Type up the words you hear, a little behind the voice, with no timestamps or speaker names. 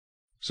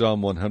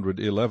Psalm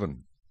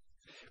 111.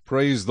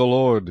 Praise the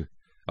Lord.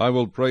 I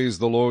will praise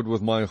the Lord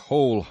with my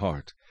whole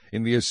heart,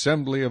 in the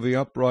assembly of the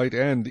upright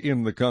and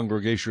in the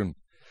congregation.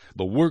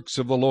 The works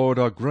of the Lord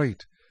are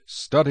great,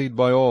 studied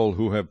by all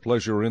who have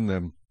pleasure in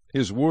them.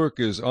 His work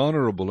is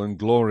honorable and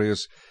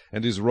glorious,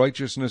 and his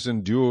righteousness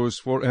endures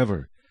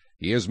forever.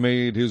 He has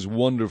made his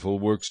wonderful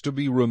works to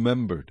be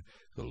remembered.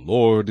 The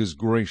Lord is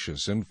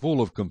gracious and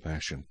full of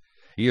compassion.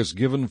 He has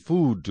given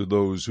food to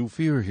those who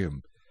fear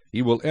him.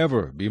 He will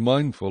ever be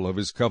mindful of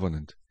his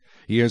covenant.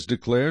 He has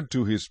declared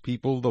to his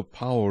people the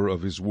power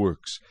of his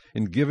works,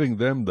 in giving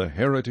them the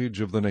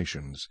heritage of the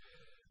nations.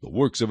 The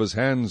works of his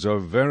hands are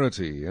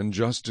verity and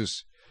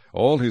justice.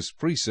 All his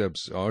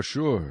precepts are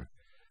sure.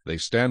 They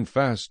stand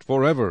fast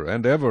forever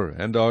and ever,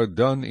 and are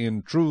done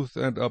in truth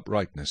and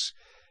uprightness.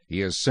 He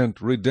has sent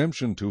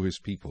redemption to his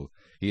people.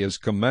 He has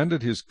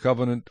commanded his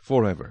covenant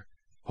forever.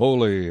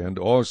 Holy and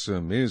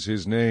awesome is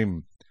his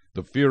name.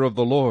 The fear of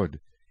the Lord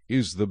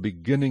is the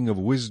beginning of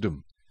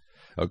wisdom.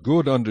 A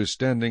good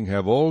understanding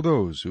have all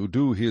those who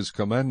do his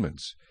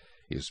commandments.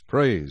 His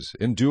praise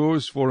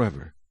endures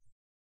forever.